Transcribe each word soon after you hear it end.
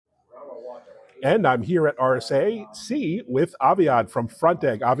And I'm here at RSA C with Aviad from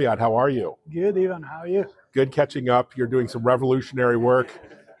Frontegg. Aviad, how are you? Good, Ivan. How are you? Good catching up. You're doing some revolutionary work,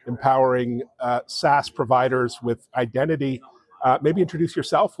 empowering SaaS providers with identity. Maybe introduce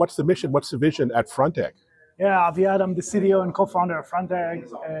yourself. What's the mission? What's the vision at Frontegg? Yeah, Aviad, I'm the CTO and co-founder of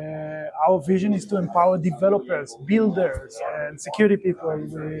Frontegg. Our vision is to empower developers, builders, and security people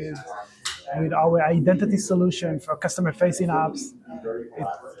with our identity solution for customer-facing apps.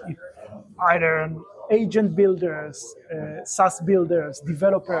 It either agent builders, SaaS builders,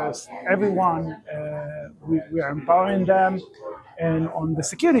 developers, everyone, we are empowering them. And on the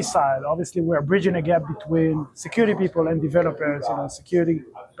security side, obviously, we're bridging a gap between security people and developers. You know, security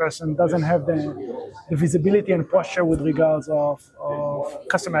person doesn't have the visibility and posture with regards of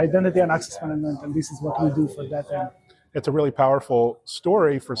customer identity and access management, and this is what we do for that end. It's a really powerful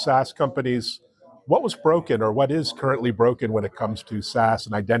story for SaaS companies. What was broken or what is currently broken when it comes to SaaS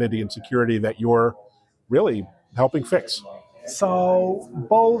and identity and security that you're really helping fix? So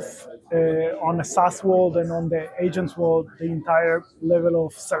both on the SaaS world and on the agents world, the entire level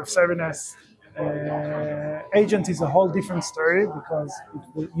of self-service agents is a whole different story because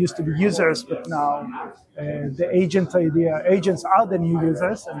it used to be users, but now the agents are the new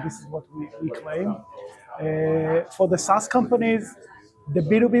users, and this is what we claim. For the SaaS companies, the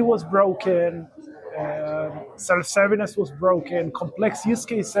B2B was broken, self-service was broken, complex use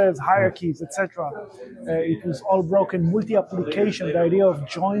cases, hierarchies, etc. It was all broken. Multi-application, the idea of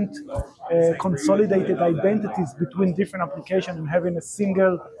joint consolidated identities between different applications and having a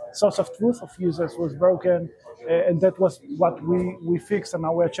single source of truth of users was broken. And that was what we fixed, and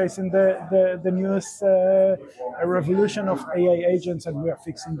now we're chasing the newest revolution of AI agents, and we are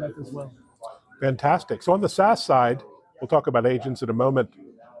fixing that as well. Fantastic. So on the SaaS side, we'll talk about agents in a moment.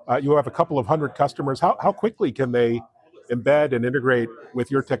 You have a couple of hundred customers. How quickly can they embed and integrate with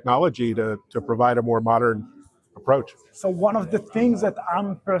your technology to provide a more modern approach? So one of the things that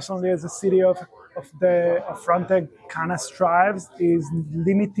I'm personally, as a CTO of Frontegg, kind of strives is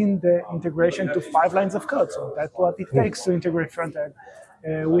limiting the integration to 5 lines of code. So that's what it takes to integrate Frontegg.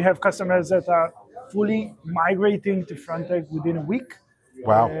 We have customers that are fully migrating to Frontegg within a week.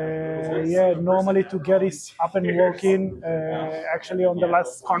 Wow. Normally to get it up and working. Actually, on the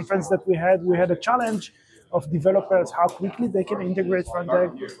last conference that we had a challenge of developers, how quickly they can integrate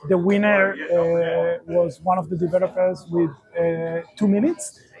Frontegg. The winner was one of the developers with 2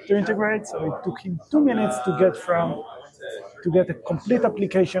 minutes to integrate. So it took him 2 minutes to get a complete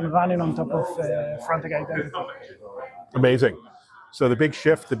application running on top of Frontegg identity. Amazing. So the big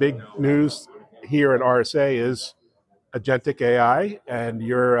shift, the big news here at RSA is agentic AI, and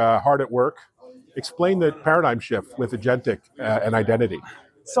you're hard at work. Explain the paradigm shift with agentic and identity.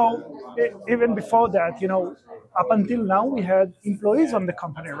 So even before that, up until now, we had employees on the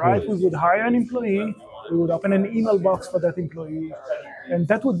company, right? We would hire an employee, we would open an email box for that employee, and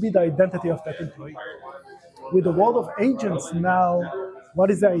that would be the identity of that employee. With the world of agents now,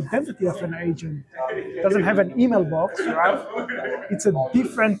 what is the identity of an agent? It doesn't have an email box, right? It's a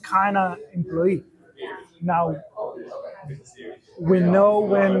different kind of employee. Now, we know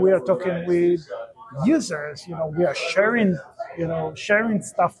when we are talking with users, we are sharing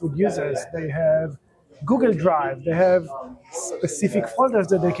stuff with users. They have Google Drive, they have specific folders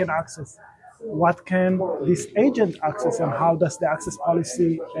that they can access. What can this agent access, and how does the access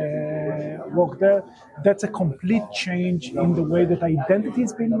policy work there? That's a complete change in the way that identity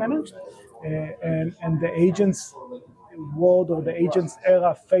is being managed, and the agents world or the agents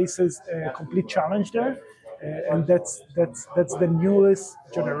era faces a complete challenge there. And that's the newest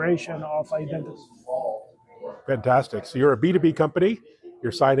generation of identity. Fantastic. So you're a B2B company.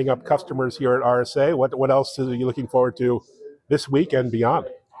 You're signing up customers here at RSA. What else are you looking forward to this week and beyond?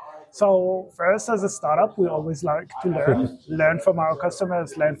 So first, as a startup, we always like to learn from our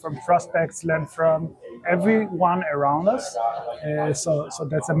customers, learn from prospects, learn from everyone around us. So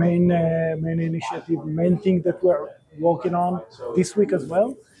that's a main initiative, main thing that we're working on this week as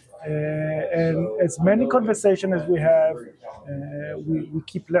well. And as many conversations as we have, we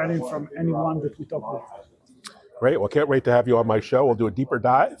keep learning from anyone that we talk with. Great. Well, can't wait to have you on my show. We'll do a deeper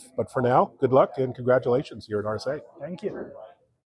dive. But for now, good luck and congratulations here at RSA. Thank you.